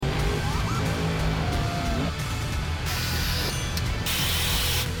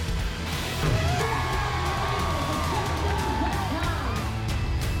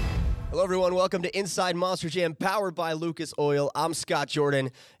Hello, everyone. Welcome to Inside Monster Jam, powered by Lucas Oil. I'm Scott Jordan,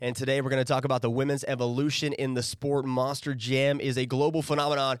 and today we're going to talk about the women's evolution in the sport. Monster Jam is a global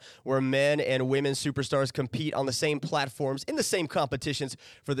phenomenon where men and women superstars compete on the same platforms in the same competitions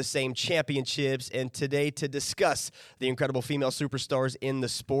for the same championships. And today, to discuss the incredible female superstars in the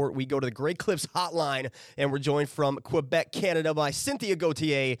sport, we go to the Great Clips Hotline, and we're joined from Quebec, Canada by Cynthia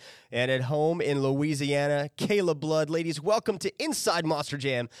Gauthier, and at home in Louisiana, Kayla Blood. Ladies, welcome to Inside Monster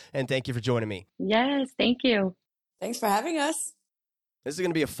Jam, and thank you for joining me. Yes, thank you. Thanks for having us. This is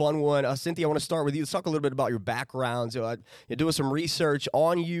going to be a fun one. Cynthia, I want to start with you. Let's talk a little bit about your background. You're doing some research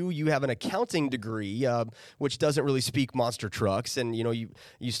on you. You have an accounting degree, which doesn't really speak monster trucks. And,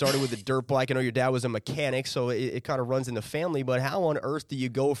 you started with a dirt bike. I know your dad was a mechanic, so it kind of runs in the family. But how on earth do you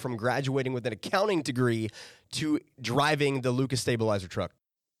go from graduating with an accounting degree to driving the Lucas stabilizer truck?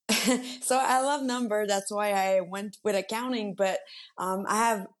 So I love numbers. That's why I went with accounting. But I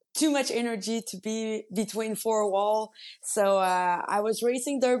have too much energy to be between four walls. So I was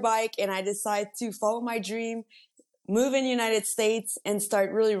racing dirt bike and I decided to follow my dream, move in the United States and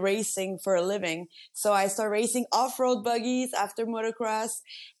start really racing for a living. So I started racing off-road buggies after motocross,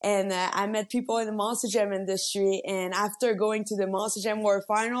 and I met people in the Monster Jam industry. And after going to the Monster Jam World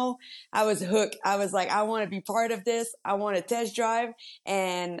Final, I was hooked. I was like, I want to be part of this. I want to test drive.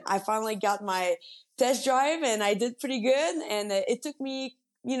 And I finally got my test drive and I did pretty good. And it took me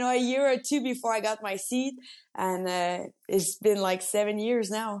a year or two before I got my seat, and it's been like 7 years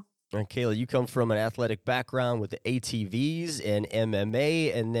now. And Kayla, you come from an athletic background with the ATVs and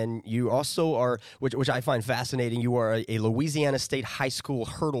MMA, and then you also are, which I find fascinating, you are a Louisiana State high school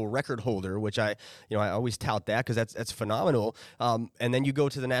hurdle record holder, which I always tout that because that's phenomenal. And then you go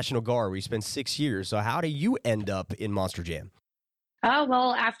to the National Guard where you spend 6 years. So how do you end up in Monster Jam? Oh,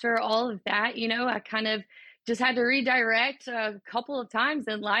 well, after all of that, I kind of just had to redirect a couple of times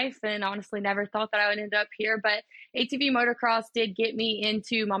in life, and honestly never thought that I would end up here. But ATV motocross did get me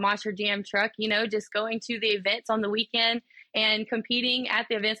into my Monster Jam truck, just going to the events on the weekend and competing at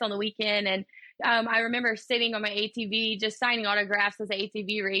the events on the weekend. And I remember sitting on my ATV, just signing autographs as an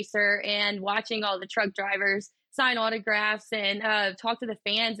ATV racer and watching all the truck drivers sign autographs and talk to the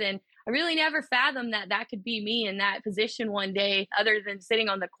fans. And I really never fathomed that could be me in that position one day, other than sitting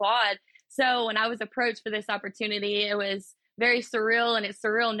on the quad. So when I was approached for this opportunity, it was very surreal, and it's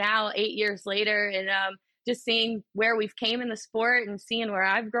surreal now 8 years later, and just seeing where we've came in the sport and seeing where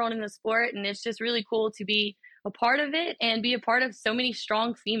I've grown in the sport. And it's just really cool to be a part of it and be a part of so many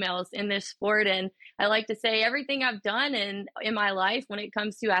strong females in this sport. And I like to say everything I've done in my life when it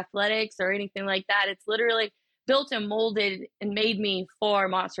comes to athletics or anything like that, it's literally built and molded and made me for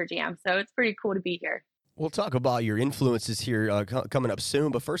Monster Jam. So it's pretty cool to be here. We'll talk about your influences here coming up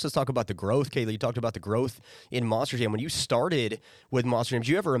soon, but first let's talk about the growth. Kayla, you talked about the growth in Monster Jam. When you started with Monster Jam, did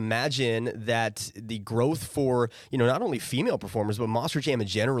you ever imagine that the growth for, not only female performers, but Monster Jam in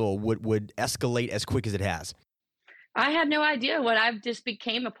general would escalate as quick as it has? I had no idea what I've just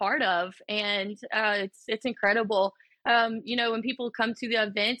became a part of, and it's incredible. When people come to the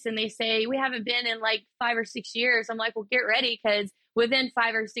events and they say, we haven't been in like 5 or 6 years, I'm like, well, get ready, because within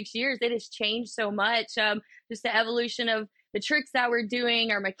 5 or 6 years, it has changed so much. Just the evolution of the tricks that we're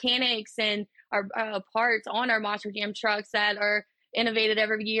doing, our mechanics and our parts on our Monster Jam trucks that are innovated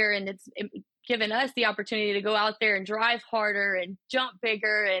every year. And it's given us the opportunity to go out there and drive harder and jump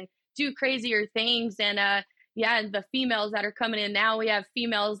bigger and do crazier things. And the females that are coming in now, we have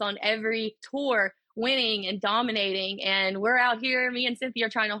females on every tour winning and dominating, and we're out here, me and Cynthia, are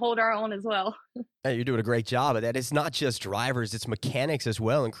trying to hold our own as well. Hey, you're doing a great job of that. It's not just drivers, it's mechanics as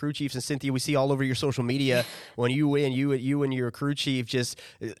well, and crew chiefs. And Cynthia, we see all over your social media when you win, you and your crew chief just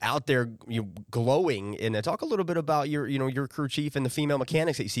out there glowing. And talk a little bit about your crew chief and the female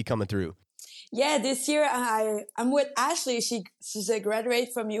mechanics that you see coming through. Yeah, this year I'm with Ashley. She's a graduate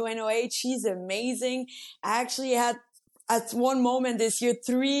from UNOH. She's amazing. I actually had at one moment this year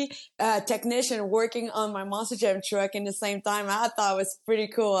 3 technicians working on my Monster Jam truck in the same time. I thought it was pretty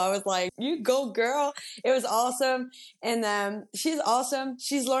cool. I was like, you go, girl. It was awesome. And she's awesome.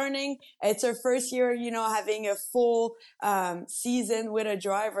 She's learning. It's her first year, having a full season with a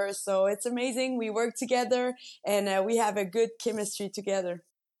driver. So it's amazing. We work together and we have a good chemistry together.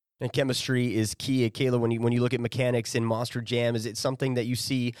 And chemistry is key. Kayla, when you look at mechanics in Monster Jam, is it something that you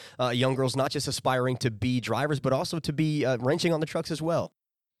see young girls not just aspiring to be drivers, but also to be wrenching on the trucks as well?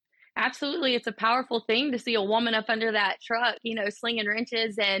 Absolutely. It's a powerful thing to see a woman up under that truck, slinging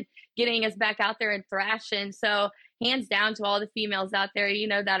wrenches and getting us back out there and thrashing. So hands down to all the females out there,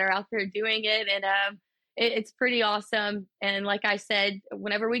 that are out there doing it. And it's pretty awesome. And like I said,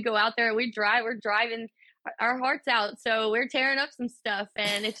 whenever we go out there, we're driving our hearts out. So we're tearing up some stuff,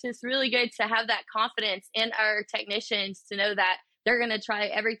 and it's just really good to have that confidence in our technicians to know that they're going to try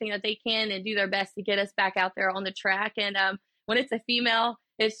everything that they can and do their best to get us back out there on the track. And when it's a female,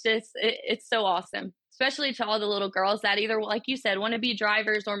 it's so awesome, especially to all the little girls that either, like you said, want to be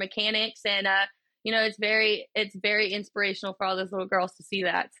drivers or mechanics. And it's very inspirational for all those little girls to see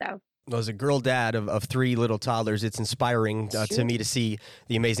that. So. Well, as a girl dad of three little toddlers, it's inspiring to me to see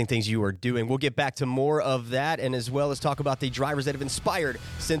the amazing things you are doing. We'll get back to more of that, and as well as talk about the drivers that have inspired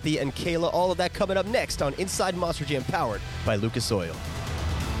Cynthia and Kayla. All of that coming up next on Inside Monster Jam, powered by Lucas Oil.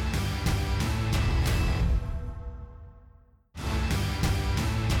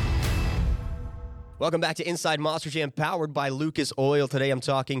 Welcome back to Inside Monster Jam, powered by Lucas Oil. Today I'm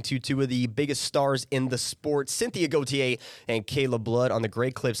talking to two of the biggest stars in the sport, Cynthia Gauthier and Kayla Blood, on the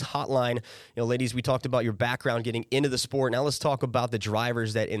Great Clips Hotline. Ladies, we talked about your background getting into the sport. Now let's talk about the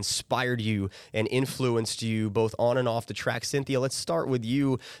drivers that inspired you and influenced you both on and off the track. Cynthia, let's start with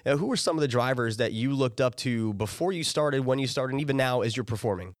you. Who were some of the drivers that you looked up to before you started, when you started, and even now as you're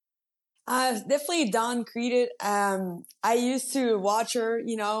performing? Definitely Dawn Creeded. I used to watch her,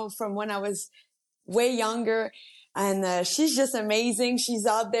 from when I was way younger, and she's just amazing. She's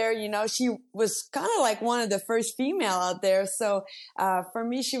out there, she was kind of like one of the first female out there. So for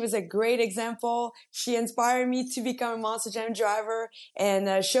me, she was a great example. She inspired me to become a Monster Jam driver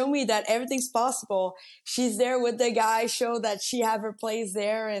and show me that everything's possible. She's there with the guys, show that she have her place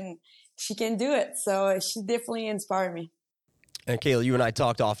there and she can do it. So she definitely inspired me. And Kayla, you and I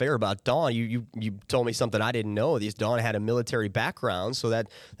talked off air about Dawn. You told me something I didn't know. Dawn had a military background, so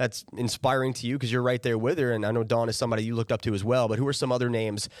that's inspiring to you because you're right there with her. And I know Dawn is somebody you looked up to as well. But who are some other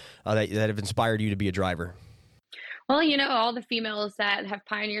names that have inspired you to be a driver? Well, all the females that have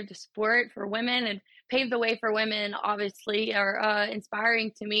pioneered the sport for women and paved the way for women, obviously, are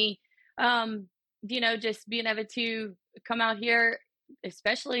inspiring to me. Just being able to come out here,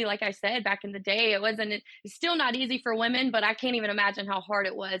 especially like I said, back in the day, it's still not easy for women, but I can't even imagine how hard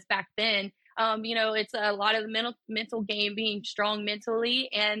it was back then. It's a lot of the mental game, being strong mentally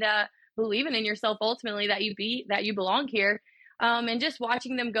and believing in yourself ultimately that you belong here. And just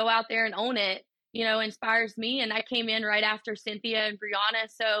watching them go out there and own it, inspires me. And I came in right after Cynthia and Brianna.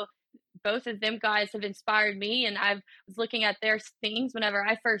 So both of them guys have inspired me, and I was looking at their things whenever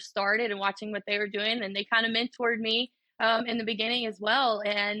I first started and watching what they were doing, and they kind of mentored me in the beginning as well.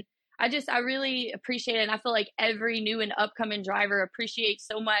 And I really appreciate it. And I feel like every new and upcoming driver appreciates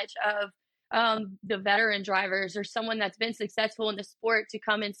so much of the veteran drivers or someone that's been successful in the sport to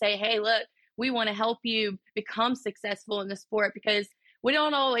come and say, hey, look, we want to help you become successful in the sport, because we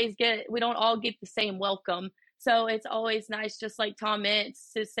don't all get the same welcome. So it's always nice, just like Tom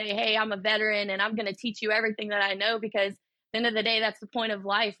Mintz, to say, hey, I'm a veteran and I'm going to teach you everything that I know, because at the end of the day, that's the point of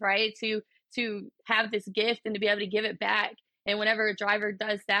life, right? To have this gift and to be able to give it back. And whenever a driver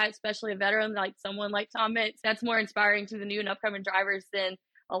does that, especially a veteran like someone like Tom Mintz, that's more inspiring to the new and upcoming drivers than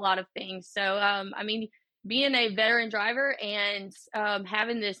a lot of things. So, being a veteran driver and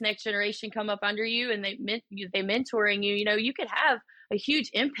having this next generation come up under you and they mentoring you, you could have a huge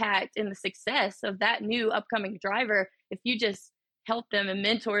impact in the success of that new upcoming driver if you just help them and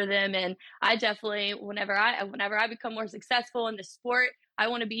mentor them. And I definitely, whenever I become more successful in the sport, I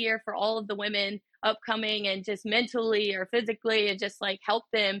want to be here for all of the women upcoming and just mentally or physically, and just like help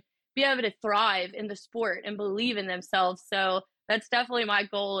them be able to thrive in the sport and believe in themselves. So that's definitely my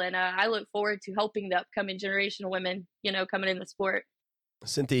goal. And I look forward to helping the upcoming generation of women, coming in the sport.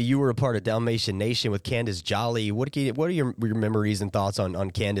 Cynthia, you were a part of Dalmatian Nation with Candace Jolly. What are your memories and thoughts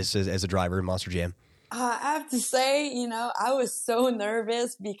on Candace as a driver in Monster Jam? I have to say, I was so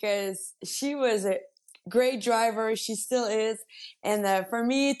nervous because she was a great driver. She still is. And for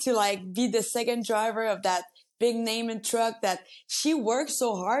me to be the second driver of that big name and truck, that she worked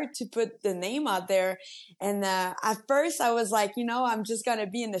so hard to put the name out there. And at first I was like, I'm just going to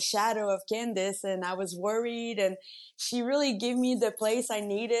be in the shadow of Candace. And I was worried, and she really gave me the place I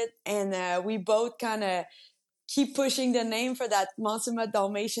needed. And we both kind of keep pushing the name for that Monster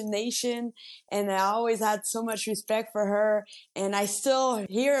Dalmatian Nation. And I always had so much respect for her. And I still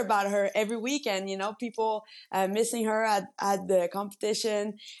hear about her every weekend, people missing her at the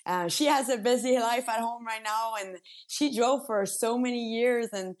competition. She has a busy life at home right now, and she drove for so many years.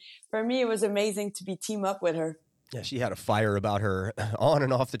 And for me, it was amazing to be teamed up with her. Yeah, she had a fire about her on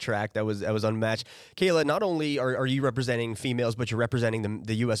and off the track that was unmatched. Kayla, not only are you representing females, but you're representing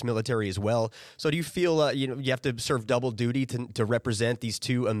the U.S. military as well. So do you feel you have to serve double duty to represent these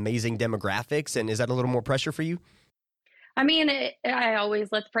two amazing demographics? And is that a little more pressure for you? I always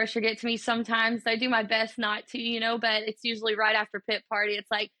let the pressure get to me sometimes. I do my best not to, but it's usually right after pit party.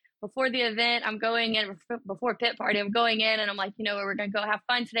 It's like, before the event, I'm going in before pit party, I'm going in and I'm like, we're going to go have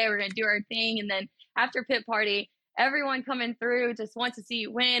fun today. We're going to do our thing. And then after pit party, everyone coming through just wants to see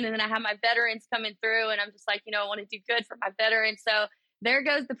you win. And then I have my veterans coming through and I'm just like, I want to do good for my veterans. So there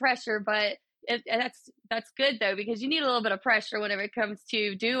goes the pressure, but that's good though, because you need a little bit of pressure whenever it comes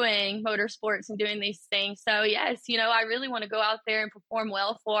to doing motorsports and doing these things. So yes, I really want to go out there and perform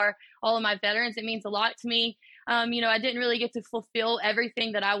well for all of my veterans. It means a lot to me. I didn't really get to fulfill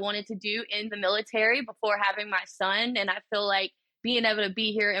everything that I wanted to do in the military before having my son. And I feel like being able to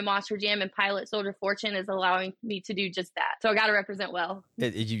be here in Monster Jam and pilot Soldier Fortune is allowing me to do just that. So I got to represent well.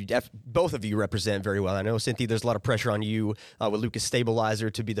 Both of you represent very well. I know, Cynthia, there's a lot of pressure on you with Lucas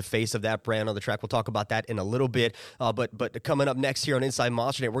Stabilizer to be the face of that brand on the track. We'll talk about that in a little bit. But coming up next here on Inside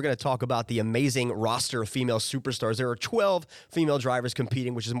Monster Jam, we're going to talk about the amazing roster of female superstars. There are 12 female drivers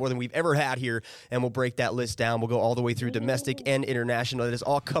competing, which is more than we've ever had here. And we'll break that list down. We'll go all the way through domestic and international. That is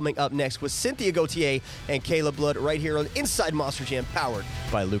all coming up next with Cynthia Gauthier and Kayla Blood right here on Inside Monster Jam, powered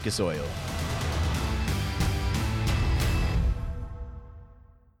by Lucas Oil.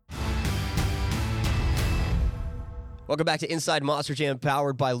 Welcome back to Inside Monster Jam,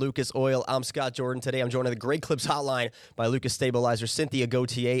 powered by Lucas Oil. I'm Scott Jordan. Today I'm joined on the Great Clips Hotline by Lucas Stabilizer, Cynthia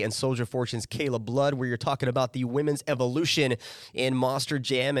Gauthier, and Soldier Fortune's Kayla Blood, where you're talking about the women's evolution in Monster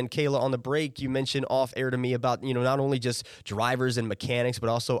Jam. And Kayla, on the break, you mentioned off air to me about, not only just drivers and mechanics, but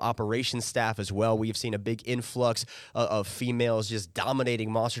also operations staff as well. We've seen a big influx of females just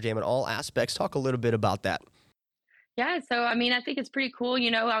dominating Monster Jam in all aspects. Talk a little bit about that. Yeah, so I think it's pretty cool.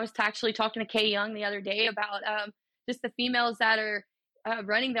 I was actually talking to Kay Young the other day about just the females that are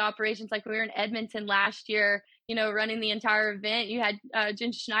running the operations. Like we were in Edmonton last year, running the entire event. You had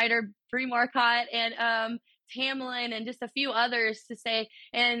Jen Schneider, Brie Marcotte, and Tamlin, and just a few others to say.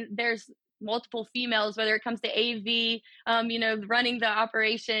 And there's multiple females, whether it comes to AV, running the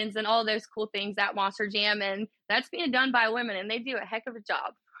operations and all those cool things at Monster Jam. And that's being done by women, and they do a heck of a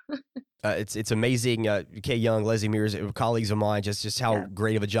job. It's amazing. Kay Young, Leslie Mears, colleagues of mine, just how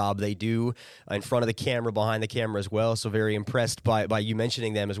great of a job they do in front of the camera, behind the camera as well. So very impressed by you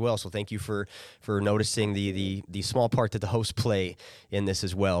mentioning them as well. So thank you for noticing the small part that the hosts play in this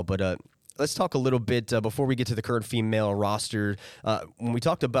as well. But let's talk a little bit before we get to the current female roster. When we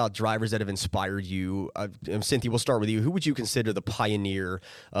talked about drivers that have inspired you, Cynthia, we'll start with you. Who would you consider the pioneer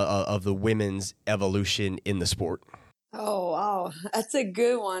of the women's evolution in the sport? Oh, wow. That's a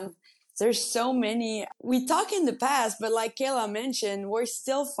good one. There's so many. We talk in the past, but like Kayla mentioned, we're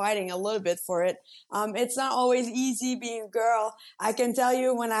still fighting a little bit for it. It's not always easy being a girl. I can tell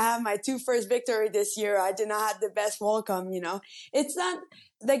you when I have my first victory this year, I did not have the best welcome, It's not,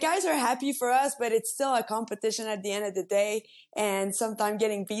 the guys are happy for us, but it's still a competition at the end of the day. And sometimes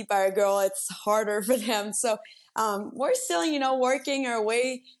getting beat by a girl, it's harder for them. So we're still, working our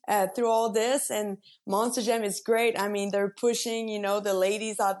way through all this, and Monster Jam is great. They're pushing, the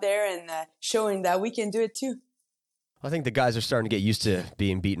ladies out there and showing that we can do it too. I think the guys are starting to get used to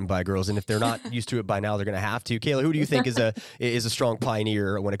being beaten by girls, and if they're not used to it by now, they're going to have to. Kayla, who do you think is a strong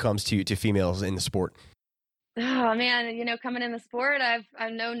pioneer when it comes to females in the sport? Oh man, coming in the sport,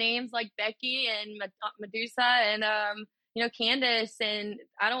 I've known names like Becky and Medusa and Candace, and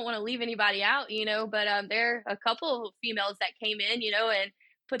I don't want to leave anybody out, but there are a couple of females that came in, and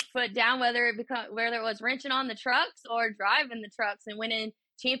put the foot down, whether it was wrenching on the trucks or driving the trucks and winning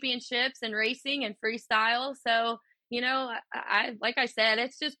championships and racing and freestyle. So, I like I said,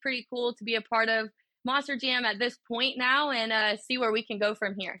 it's just pretty cool to be a part of Monster Jam at this point now and see where we can go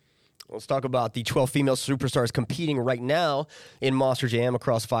from here. Let's talk about the 12 female superstars competing right now in Monster Jam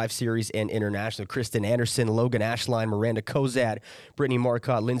across 5 series and international. Kristen Anderson, Logan Ashline, Miranda Kozad, Brittany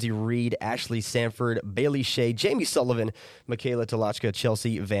Marcotte, Lindsay Reed, Ashley Sanford, Bailey Shea, Jamie Sullivan, Michaela Talachka,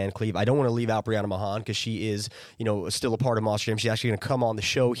 Chelsea Van Cleve. I don't want to leave out Brianna Mahan because she is, still a part of Monster Jam. She's actually going to come on the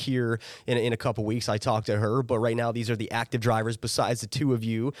show here in a couple weeks. I talked to her, but right now these are the active drivers besides the two of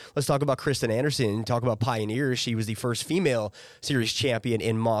you. Let's talk about Kristen Anderson, talk about pioneers. She was the first female series champion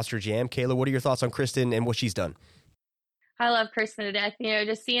in Monster Jam. Kayla, what are your thoughts on Kristen and what she's done? I love Kristen to death,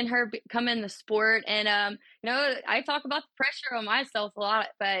 just seeing her come in the sport. And, I talk about the pressure on myself a lot,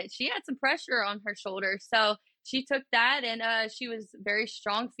 but she had some pressure on her shoulders. So she took that and she was a very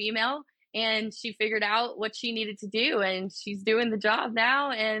strong female and she figured out what she needed to do and she's doing the job now.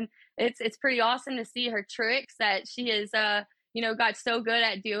 And it's pretty awesome to see her tricks that she has, got so good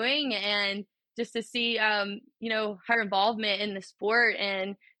at doing, and just to see, her involvement in the sport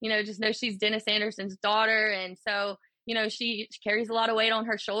and, just know she's Dennis Anderson's daughter. And so, she carries a lot of weight on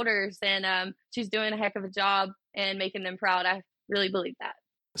her shoulders and she's doing a heck of a job and making them proud. I really believe that.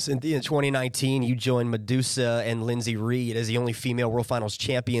 Cynthia, in 2019, you joined Medusa and Lindsay Reed as the only female World Finals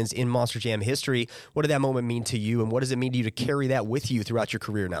champions in Monster Jam history. What did that moment mean to you, and what does it mean to you to carry that with you throughout your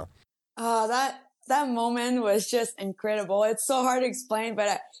career now? That moment was just incredible. It's so hard to explain,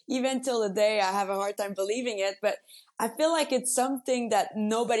 but even till the day, I have a hard time believing it. But I feel like it's something that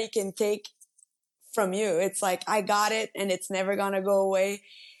nobody can take from you. It's like, I got it and it's never going to go away.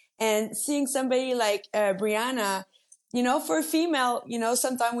 And seeing somebody like Brianna, for a female,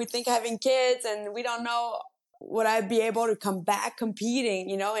 sometimes we think having kids and we don't know would I be able to come back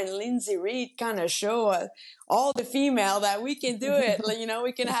competing, and Lindsay Reed kind of show us, all the female, that we can do it.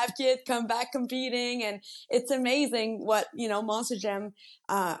 We can have kids come back competing, and it's amazing what, Monster Jam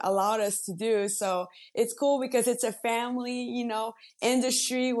allowed us to do. So it's cool because it's a family,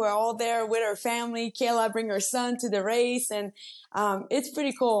 industry. We're all there with our family. Kayla bring her son to the race, and it's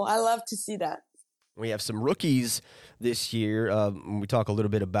pretty cool. I love to see that. We have some rookies this year. We talk a little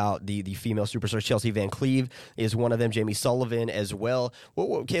bit about the female superstars. Chelsea Van Cleve is one of them. Jamie Sullivan as well.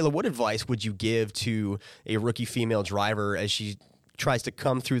 Kayla, what advice would you give to a rookie female driver as she tries to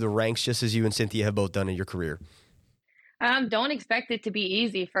come through the ranks, just as you and Cynthia have both done in your career? Don't expect it to be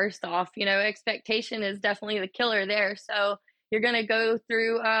easy, first off. Expectation is definitely the killer there. So you're going to go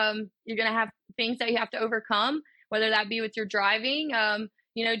through, you're going to have things that you have to overcome, whether that be with your driving,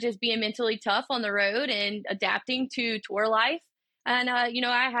 just being mentally tough on the road and adapting to tour life. And,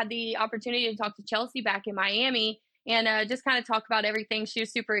 I had the opportunity to talk to Chelsea back in Miami and just kind of talk about everything. She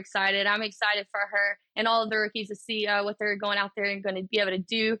was super excited. I'm excited for her and all of the rookies to see what they're going out there and going to be able to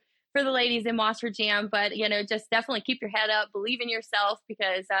do for the ladies in Monster Jam. But, just definitely keep your head up, believe in yourself,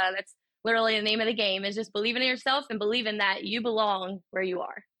 because that's literally the name of the game, is just believing in yourself and believing that you belong where you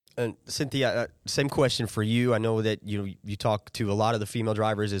are. And Cynthia, same question for you. I know that you talk to a lot of the female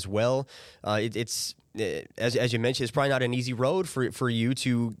drivers as well. It's as you mentioned, it's probably not an easy road for you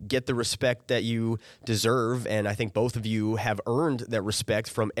to get the respect that you deserve, and I think both of you have earned that respect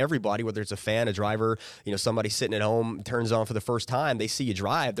from everybody, whether it's a fan, a driver, somebody sitting at home turns on for the first time, they see you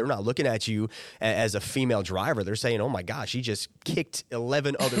drive, they're not looking at you as a female driver. They're saying, oh my gosh, she just kicked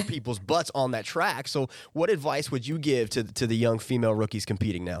 11 other people's butts on that track. So what advice would you give to the young female rookies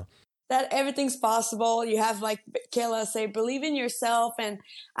competing now? That everything's possible. You have, like Kayla say, believe in yourself. And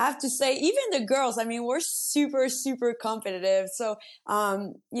I have to say, even the girls, we're super, super competitive. So,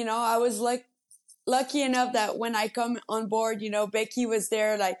 I was lucky enough that when I come on board, Becky was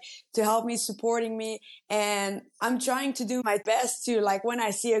there, to help me, supporting me. And I'm trying to do my best to, when I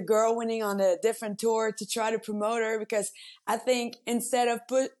see a girl winning on a different tour, to try to promote her, because I think instead of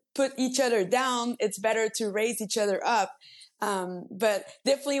put each other down, it's better to raise each other up. But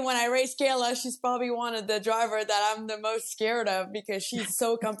definitely when I race Kayla, she's probably one of the driver that I'm the most scared of, because she's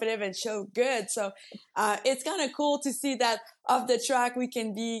so competitive and so good. So, it's kind of cool to see that off the track we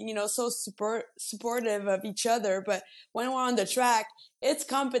can be, so supportive of each other. But when we're on the track, it's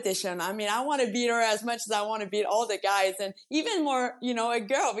competition. I want to beat her as much as I want to beat all the guys, and even more, a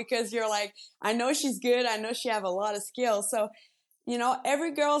girl, because you're like, I know she's good. I know she have a lot of skill. So,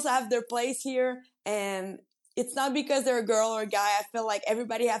 every girls have their place here, and it's not because they're a girl or a guy. I feel like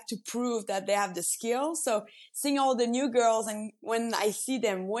everybody have to prove that they have the skill. So seeing all the new girls, and when I see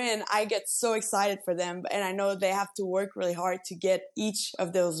them win, I get so excited for them. And I know they have to work really hard to get each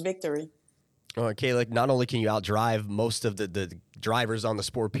of those victory. Kayla, not only can you outdrive most of the drivers on the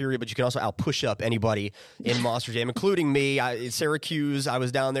sport period, but you can also out-push up anybody in Monster Jam, including me. In Syracuse, I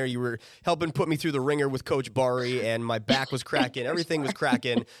was down there. You were helping put me through the ringer with Coach Bari, and my back was cracking. Everything was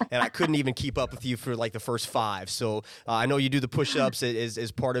cracking, and I couldn't even keep up with you for the first 5. So I know you do the push-ups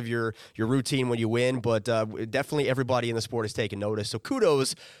as part of your routine when you win, but definitely everybody in the sport has taken notice. So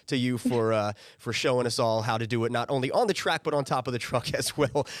kudos to you for showing us all how to do it, not only on the track, but on top of the truck as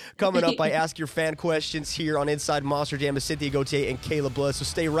well. Coming up, I ask your fan questions here on Inside Monster Jam with Cynthia Gauthier and Kayla Blood. So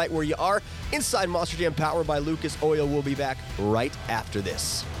stay right where you are. Inside Monster Jam, powered by Lucas Oil. We'll be back right after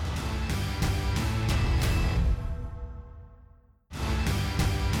this.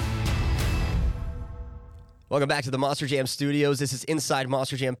 Welcome back to the Monster Jam studios. This is Inside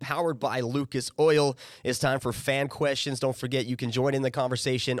Monster Jam, powered by Lucas Oil. It's time for fan questions. Don't forget, you can join in the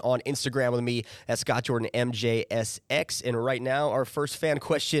conversation on Instagram with me at ScottJordanMJSX. And right now, our first fan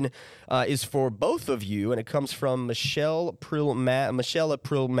question is for both of you, and it comes from Michelle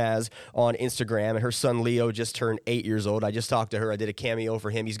Prilmaz on Instagram. And her son Leo just turned 8 years old. I just talked to her. I did a cameo for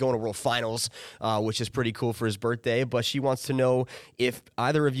him. He's going to World Finals, which is pretty cool for his birthday. But she wants to know, if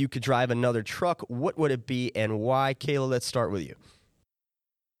either of you could drive another truck, what would it be and why? Kayla, let's start with you.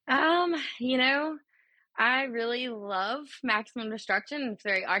 I really love Maximum Destruction. It's a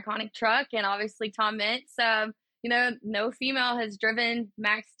very iconic truck, and obviously Tom Mintz. no female has driven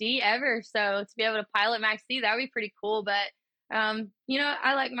Max D ever. So to be able to pilot Max D, that would be pretty cool. But,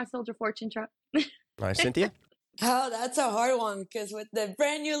 I like my Soldier Fortune truck. All right, Cynthia? Oh, that's a hard one because with the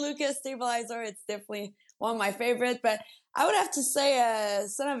brand new Lucas stabilizer, it's definitely one of my favorite. But I would have to say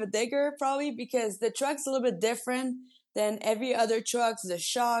Son of a Digger probably because the truck's a little bit different than every other trucks, the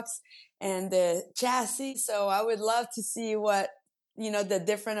shocks and the chassis. So I would love to see what, the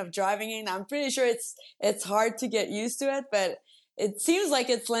different of driving in. I'm pretty sure it's hard to get used to it, but it seems like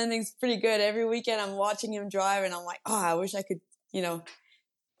its landing's pretty good. Every weekend I'm watching him drive and I'm like, oh, I wish I could,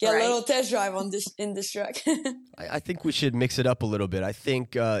 get a little test drive in this truck. I think we should mix it up a little bit. I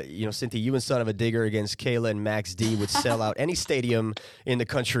think, Cynthia, you and Son of a Digger against Kayla and Max D would sell out any stadium in the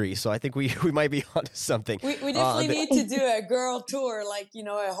country. So I think we might be onto something. We definitely need to do a girl tour, like,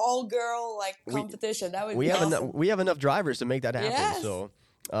 a whole girl competition. That would be awesome. We have enough drivers to make that happen. Yes. So.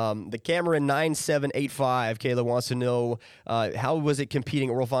 The Cameron 9785, Kayla wants to know how was it competing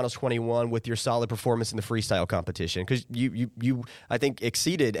at World Finals 21 with your solid performance in the freestyle competition? Because you I think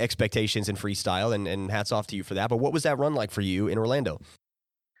exceeded expectations in freestyle, and hats off to you for that. But what was that run like for you in Orlando?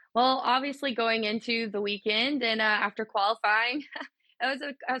 Well, obviously going into the weekend and after qualifying,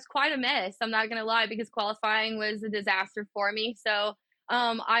 it was quite a mess. I'm not gonna lie, because qualifying was a disaster for me. So.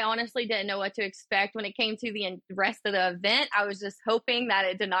 I honestly didn't know what to expect when it came to the rest of the event. I was just hoping that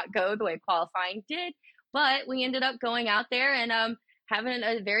it did not go the way qualifying did, but we ended up going out there and having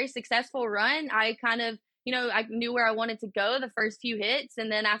a very successful run. I kind of, I knew where I wanted to go the first few hits,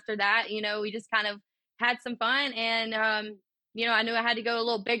 and then after that, we just kind of had some fun, and I knew I had to go a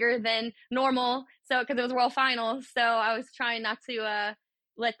little bigger than normal, so because it was World Finals, so I was trying not to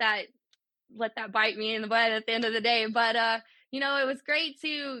let that bite me in the butt at the end of the day, but it was great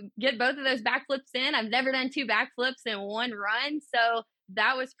to get both of those backflips in. I've never done 2 backflips in one run, so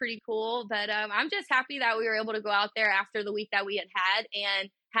that was pretty cool. But I'm just happy that we were able to go out there after the week that we had and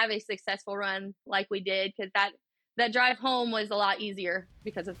have a successful run like we did, because that drive home was a lot easier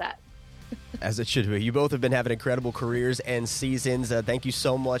because of that. As it should be. You both have been having incredible careers and seasons. Thank you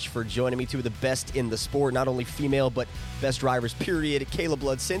so much for joining me. Two of the best in the sport, not only female, but best drivers, period. Kayla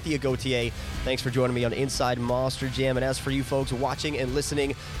Blood, Cynthia Gauthier, thanks for joining me on Inside Monster Jam. And as for you folks watching and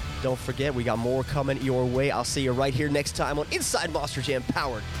listening, don't forget, we got more coming your way. I'll see you right here next time on Inside Monster Jam,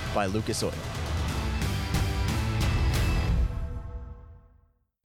 powered by Lucas Oil.